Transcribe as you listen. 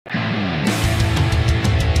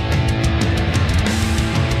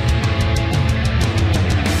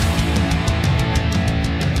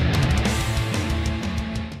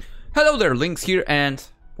Hello there, Lynx here, and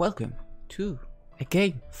welcome to a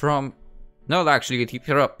game from, not actually a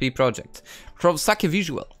TP project, from Sake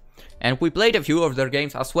Visual. And we played a few of their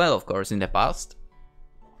games as well, of course, in the past.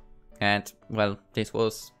 And, well, this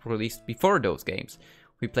was released before those games.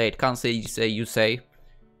 We played Kansei Yusei.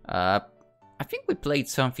 I think we played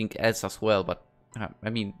something else as well, but, I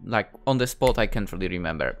mean, like, on the spot I can't really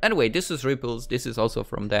remember. Anyway, this is Ripples, this is also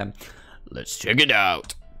from them. Let's check it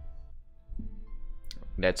out.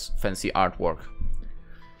 That's fancy artwork.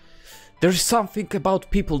 There's something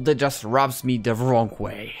about people that just rubs me the wrong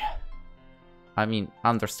way. I mean,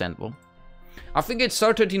 understandable. I think it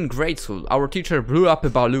started in grade school. Our teacher blew up a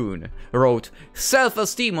balloon, wrote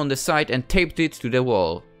self-esteem on the side and taped it to the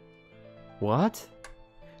wall. What?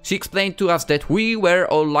 She explained to us that we were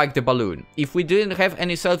all like the balloon. If we didn't have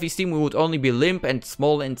any self-esteem, we would only be limp and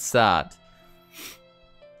small and sad.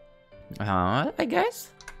 I guess.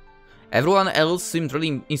 Everyone else seemed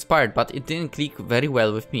really inspired, but it didn't click very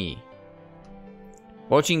well with me.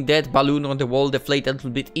 Watching that balloon on the wall deflate a little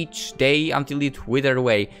bit each day until it withered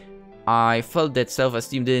away, I felt that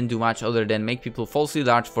self-esteem didn't do much other than make people falsely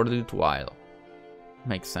large for a little while.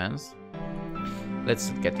 Makes sense. Let's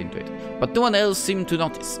get into it. But no one else seemed to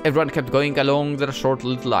notice. Everyone kept going along their short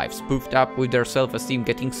little lives, puffed up with their self-esteem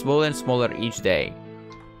getting smaller and smaller each day.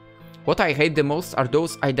 What I hate the most are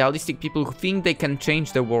those idealistic people who think they can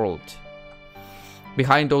change the world.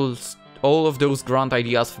 Behind all of those grand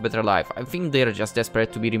ideas for better life, I think they're just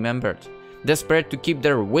desperate to be remembered. Desperate to keep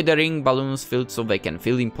their withering balloons filled so they can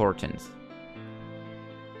feel important.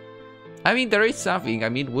 I mean, there is something. I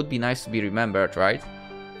mean, it would be nice to be remembered, right?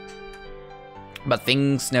 But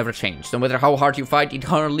things never change. No matter how hard you fight, it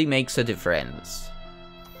hardly makes a difference.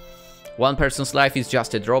 One person's life is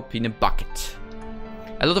just a drop in a bucket.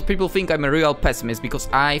 A lot of people think I'm a real pessimist because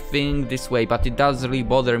I think this way, but it doesn't really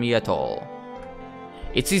bother me at all.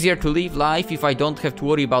 It's easier to live life if I don't have to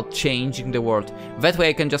worry about changing the world. That way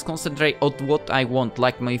I can just concentrate on what I want,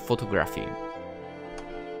 like my photography.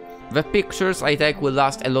 The pictures I take will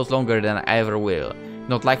last a lot longer than I ever will.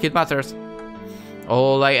 Not like it matters.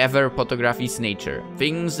 All I ever photograph is nature.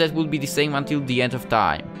 Things that will be the same until the end of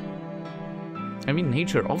time. I mean,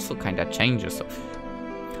 nature also kinda changes.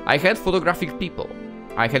 I had photographic people.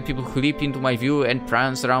 I had people who leaped into my view and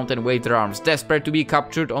pranced around and waved their arms, desperate to be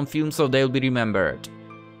captured on film so they'll be remembered.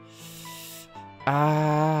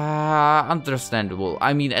 Understandable.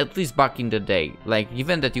 I mean, at least back in the day. Like,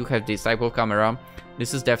 given that you have this type of camera,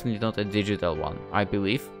 this is definitely not a digital one, I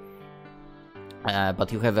believe.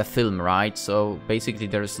 But you have a film, right? So basically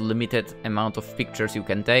there's limited amount of pictures you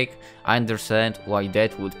can take. I understand why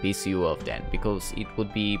that would piss you off then, because it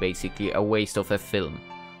would be basically a waste of a film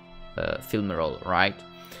roll, right?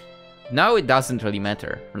 Now it doesn't really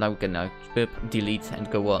matter. Now we can delete and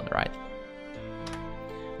go on, right?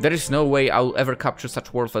 There is no way I'll ever capture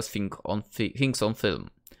such worthless things on film.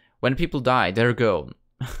 When people die, they're gone.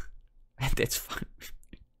 That's fine.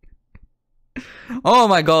 Oh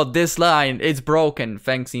my god, this line, it's broken.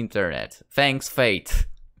 Thanks internet. Thanks fate.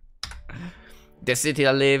 The city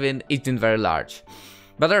I live in isn't very large.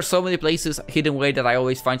 But there are so many places hidden away that I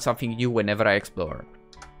always find something new whenever I explore.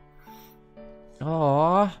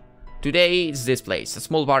 Aww. Today it's this place, a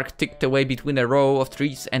small park tucked away between a row of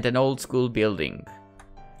trees and an old school building.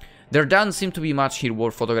 There doesn't seem to be much here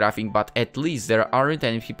worth photographing, but at least there aren't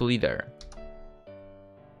any people either.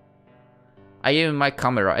 I aim my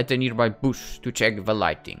camera at a nearby bush to check the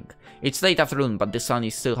lighting. It's late afternoon, but the sun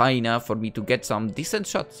is still high enough for me to get some decent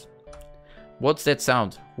shots. What's that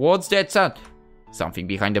sound? What's that sound? Something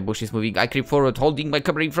behind the bush is moving. I creep forward, holding my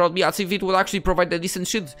camera in front of me as if it will actually provide a decent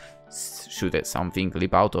shoot. Shoot at something,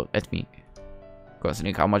 leap out at me.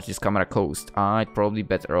 Considering how much this camera cost, I'd probably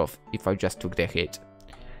better off if I just took the hit.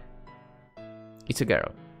 It's a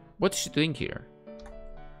girl. What is she doing here?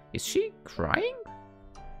 Is she crying?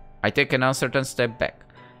 I take an uncertain step back.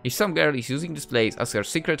 If some girl is using this place as her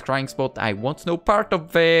secret crying spot, I want no part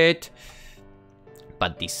of it.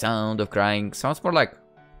 But the sound of crying sounds more like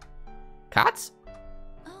cats?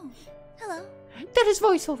 Oh, hello. There is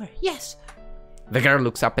voiceover, yes. The girl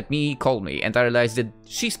looks up at me, calmly, and I realize that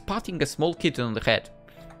she's patting a small kitten on the head.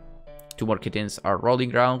 Two more kittens are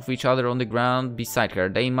rolling around with each other on the ground beside her.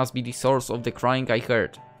 They must be the source of the crying I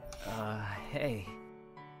heard. Hey.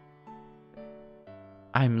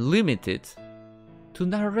 I'm limited to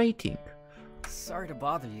narrating. Sorry to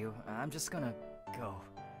bother you. I'm just gonna go.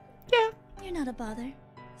 Yeah. You're not a bother.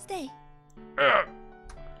 Stay.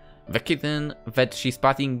 The kitten that she's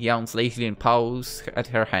patting yawns lazily and paws at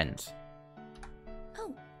her hands.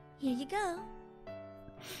 Oh, here you go.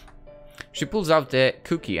 She pulls out the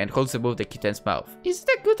cookie and holds it above the kitten's mouth. Is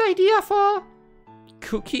that a good idea for...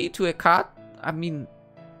 cookie to a cat? I mean,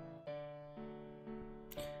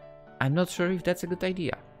 I'm not sure if that's a good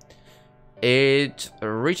idea. It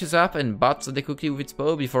reaches up and butts at the cookie with its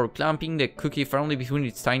paw before clamping the cookie firmly between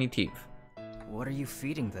its tiny teeth. What are you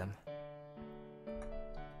feeding them?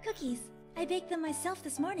 Cookies. I baked them myself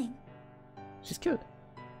this morning. She's cute.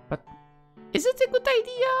 But is it a good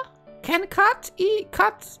idea? Can cats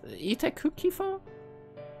eat a cookie for?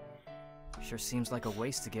 Sure seems like a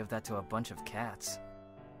waste to give that to a bunch of cats.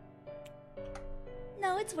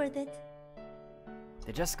 No, it's worth it.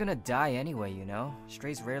 They're just gonna die anyway, you know?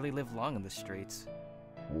 Strays rarely live long in the streets.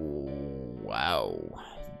 Wow.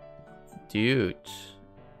 Dude.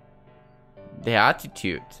 The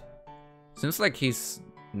attitude. Seems like he's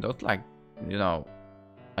not like, you know,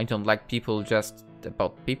 I don't like people just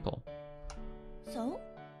about people. So?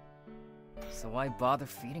 So why bother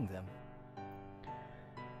feeding them?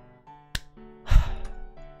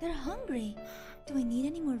 They're hungry. Do I need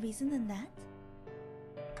any more reason than that?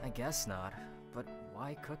 I guess not, but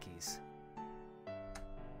why cookies?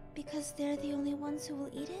 Because they're the only ones who will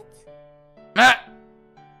eat it? Ah!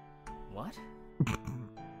 What?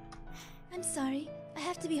 I'm sorry. I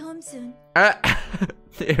have to be home soon.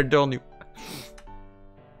 There, don't you?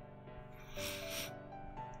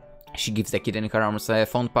 She gives the kitten in her arms a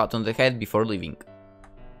fond pat on the head before leaving.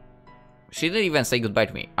 She didn't even say goodbye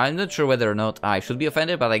to me. I'm not sure whether or not I should be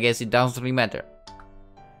offended, but I guess it doesn't really matter.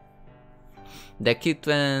 The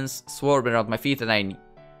kittens swarm around my feet and I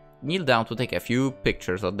kneel down to take a few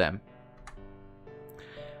pictures of them.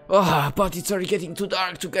 Oh, but it's already getting too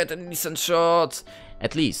dark to get any decent shots.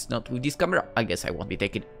 At least, not with this camera. I guess I won't be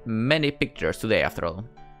taking many pictures today after all.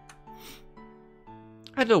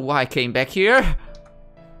 I don't know why I came back here.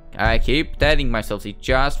 I keep telling myself it's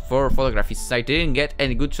just for photography since I didn't get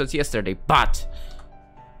any good shots yesterday, but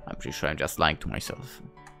I'm pretty sure I'm just lying to myself.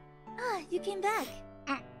 Ah, you came back.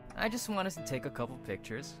 I just wanted to take a couple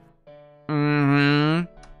pictures. I'll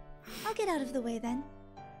get out of the way then.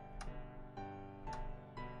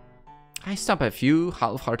 I stamp a few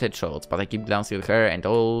half-hearted shots, but I keep glancing at her and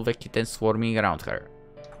all the kittens swarming around her.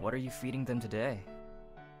 What are you feeding them today?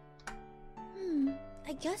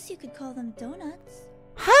 I guess you could call them donuts.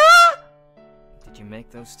 Huh? Did you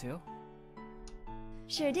make those too?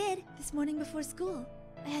 Sure did, this morning before school.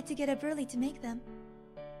 I had to get up early to make them.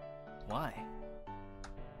 Why?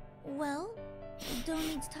 Well, dough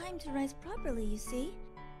needs time to rise properly, you see.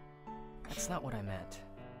 That's not what I meant.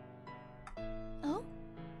 Oh?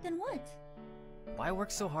 Then what? Why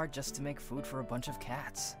work so hard just to make food for a bunch of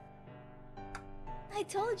cats? I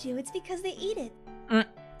told you, it's because they eat it.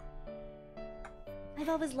 I've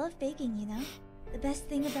always loved baking, you know. The best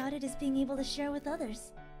thing about it is being able to share with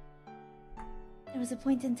others. There was a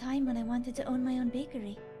point in time when I wanted to own my own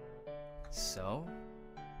bakery. So?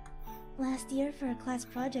 Last year, for a class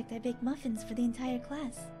project, I baked muffins for the entire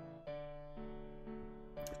class.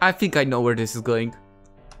 I think I know where this is going.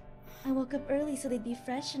 I woke up early so they'd be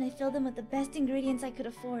fresh, and I filled them with the best ingredients I could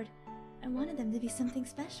afford. I wanted them to be something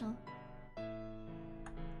special.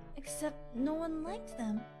 Except no one liked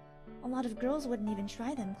them. A lot of girls wouldn't even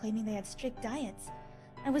try them, claiming they had strict diets.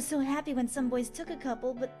 I was so happy when some boys took a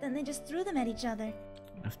couple, but then they just threw them at each other.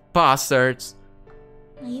 Bastards.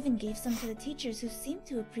 I even gave some to the teachers who seemed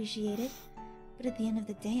to appreciate it. But at the end of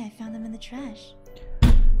the day, I found them in the trash.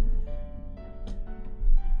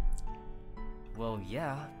 Well,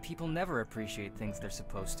 yeah, people never appreciate things they're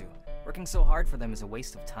supposed to. Working so hard for them is a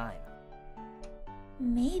waste of time.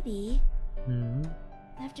 Maybe.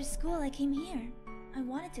 After school, I came here. I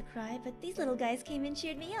wanted to cry, but these little guys came and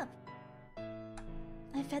cheered me up.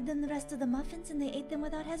 I fed them the rest of the muffins and they ate them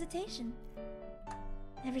without hesitation.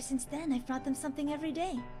 Ever since then, I've brought them something every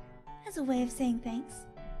day, as a way of saying thanks.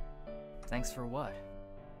 Thanks for what?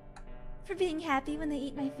 For being happy when they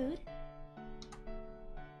eat my food.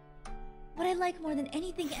 What I like more than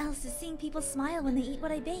anything else is seeing people smile when they eat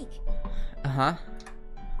what I bake. Uh-huh.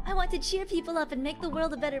 I want to cheer people up and make the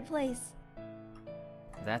world a better place.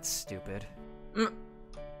 That's stupid.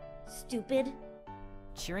 Stupid?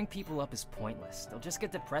 Cheering people up is pointless. They'll just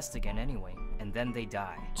get depressed again anyway, and then they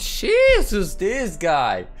die. Jesus, this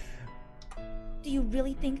guy. Do you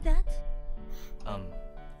really think that?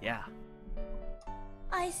 Yeah.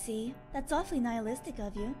 I see. That's awfully nihilistic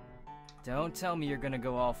of you. Don't tell me you're gonna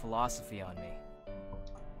go all philosophy on me.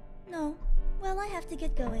 No. Well, I have to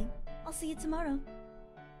get going. I'll see you tomorrow.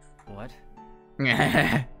 What?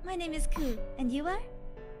 My name is Ku, and you are?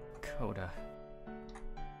 Koda.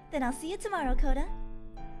 Then I'll see you tomorrow, Koda.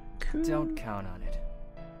 Don't count on it.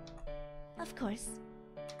 Of course.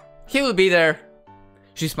 He will be there.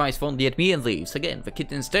 She smiles fondly at me and leaves. Again, the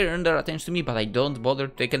kittens turn their attention to me, but I don't bother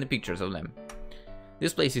taking the pictures of them.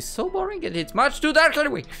 This place is so boring and it's much too dark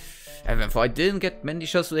anyway. Even if I didn't get many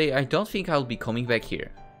shots today, I don't think I'll be coming back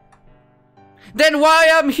here. Then why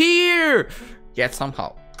I'm here? Yet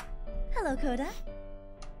somehow. Hello, Koda.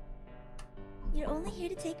 You're only here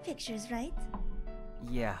to take pictures, right?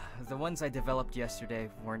 Yeah, the ones I developed yesterday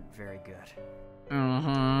weren't very good.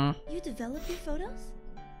 Mm-hmm. You develop your photos?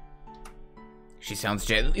 She sounds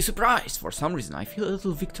genuinely surprised. For some reason, I feel a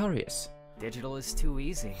little victorious. Digital is too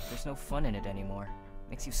easy. There's no fun in it anymore.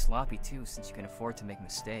 Makes you sloppy too, since you can afford to make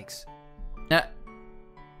mistakes. I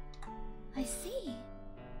see.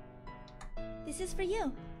 This is for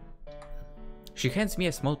you. She hands me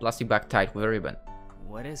a small plastic bag tied with a ribbon.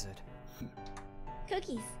 What is it?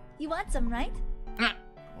 Cookies. You want some, right?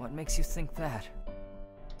 What makes you think that?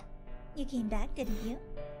 You came back, didn't you?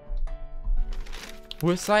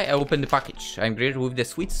 With a sigh, I open the package. I'm greeted with the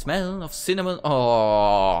sweet smell of cinnamon.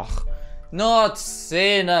 Oh, not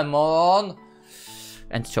cinnamon!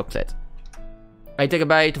 And chocolate. I take a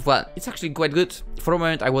bite of one. It's actually quite good. For a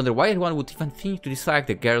moment, I wonder why anyone would even think to dislike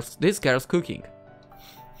this girl's cooking.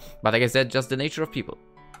 But I guess that's just the nature of people.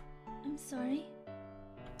 I'm sorry.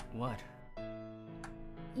 What?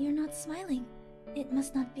 You're not smiling. It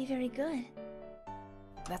must not be very good.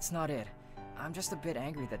 That's not it. I'm just a bit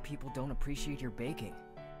angry that people don't appreciate your baking.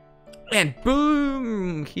 And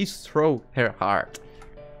boom! He threw her heart.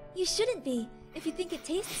 You shouldn't be. If you think it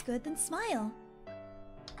tastes good, then smile.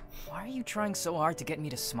 Why are you trying so hard to get me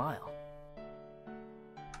to smile?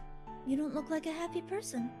 You don't look like a happy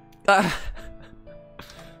person.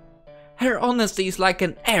 Her honesty is like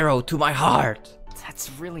an arrow to my heart.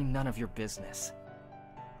 That's really none of your business.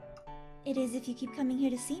 It is if you keep coming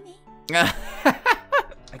here to see me.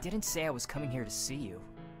 I didn't say I was coming here to see you.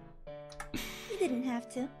 You didn't have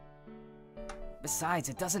to. Besides,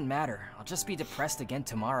 it doesn't matter. I'll just be depressed again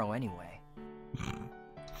tomorrow anyway.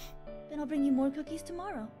 Then I'll bring you more cookies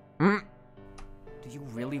tomorrow. Do you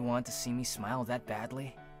really want to see me smile that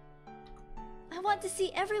badly? I want to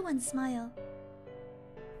see everyone smile.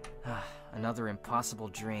 Another impossible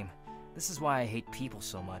dream. This is why I hate people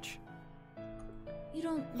so much. You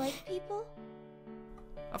don't like people?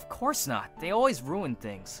 Of course not. They always ruin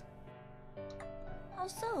things. How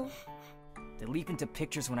so? They leap into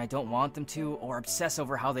pictures when I don't want them to, or obsess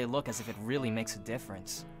over how they look as if it really makes a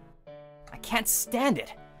difference. I can't stand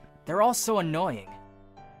it! They're all so annoying.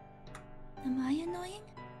 Am I annoying?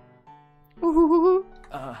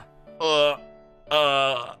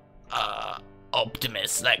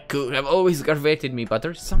 Optimus that could have always aggravated me, but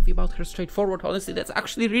there's something about her straightforward honesty that's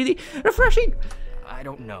actually really refreshing. I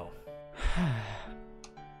don't know.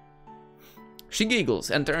 She giggles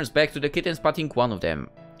and turns back to the kittens, patting one of them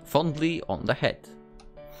fondly on the head.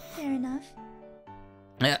 Fair enough.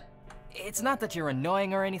 It's not that you're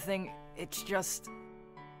annoying or anything, it's just...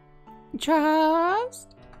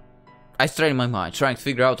 I strain my mind, trying to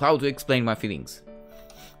figure out how to explain my feelings.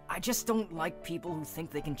 I just don't like people who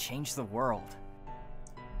think they can change the world.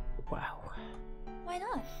 Wow. Why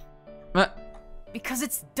not? Because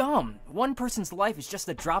it's dumb. One person's life is just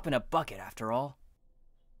a drop in a bucket, after all.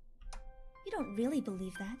 You don't really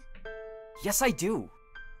believe that. Yes, I do.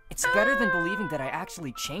 It's better than believing that I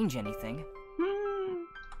actually change anything.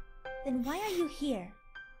 Then why are you here?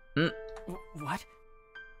 What?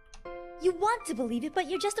 You want to believe it, but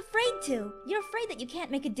you're just afraid to. You're afraid that you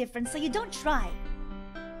can't make a difference, so you don't try.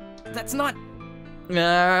 That's not...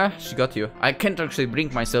 She got you. I can't actually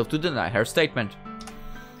bring myself to deny her statement.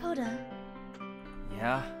 Koda.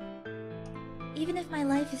 Yeah? Even if my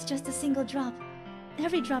life is just a single drop,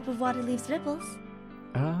 every drop of water leaves ripples.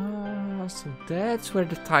 So that's where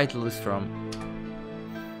the title is from.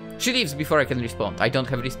 She leaves before I can respond. I don't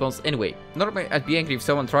have a response anyway. Normally I'd be angry if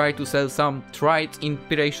someone tried to sell some trite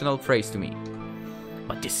inspirational phrase to me.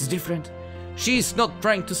 But this is different. She's not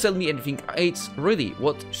trying to sell me anything. It's really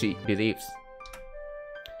what she believes.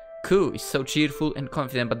 Ku is so cheerful and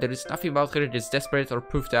confident, but there is nothing about her that is desperate or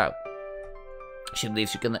proofed out. She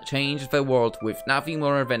believes she can change the world with nothing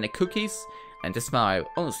more than the cookies and a smile.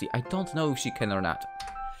 Honestly, I don't know if she can or not.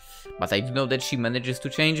 But I do know that she manages to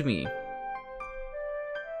change me.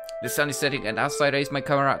 The sun is setting, and as I raise my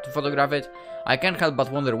camera to photograph it, I can't help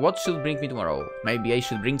but wonder what she'll bring me tomorrow. Maybe I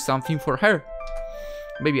should bring something for her.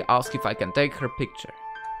 Maybe ask if I can take her picture.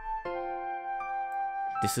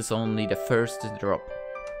 This is only the first drop.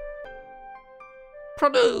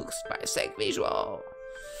 Produced by Seg Visual.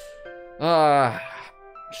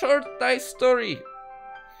 Short, nice story.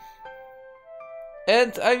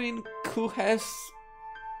 And I mean, Ku has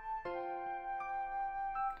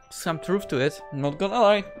some truth to it, not gonna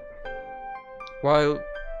lie. While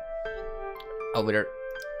our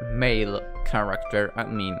male character, I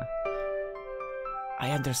mean, I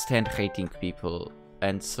understand hating people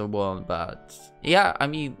and so on, but yeah, I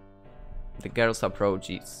mean, the girl's approach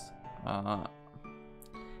is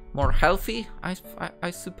more healthy, I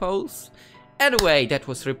suppose. Anyway, that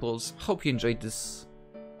was Ripples. Hope you enjoyed this,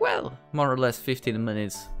 well, more or less 15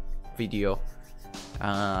 minutes video.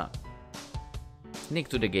 Link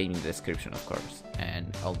to the game in the description, of course.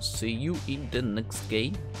 And I'll see you in the next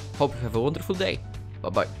game. Hope you have a wonderful day. Bye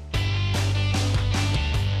bye.